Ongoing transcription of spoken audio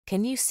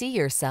Can you see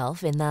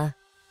yourself in the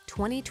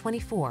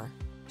 2024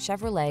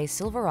 Chevrolet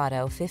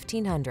Silverado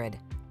 1500?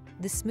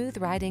 The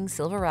smooth-riding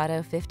Silverado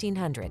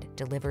 1500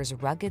 delivers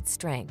rugged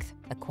strength,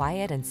 a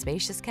quiet and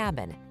spacious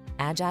cabin,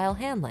 agile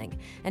handling,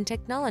 and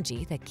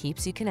technology that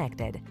keeps you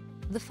connected.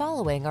 The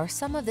following are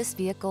some of this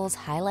vehicle's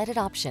highlighted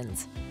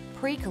options: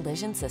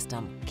 pre-collision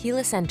system,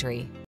 keyless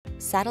entry,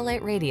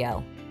 satellite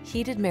radio,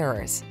 heated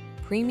mirrors,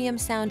 premium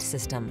sound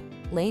system,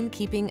 lane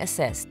keeping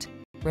assist,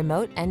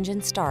 remote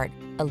engine start,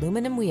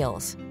 aluminum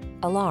wheels,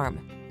 alarm,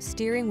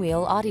 steering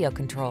wheel audio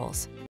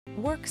controls.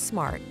 Work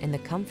smart in the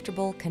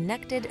comfortable,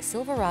 connected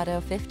Silverado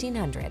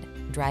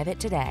 1500. Drive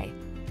it today.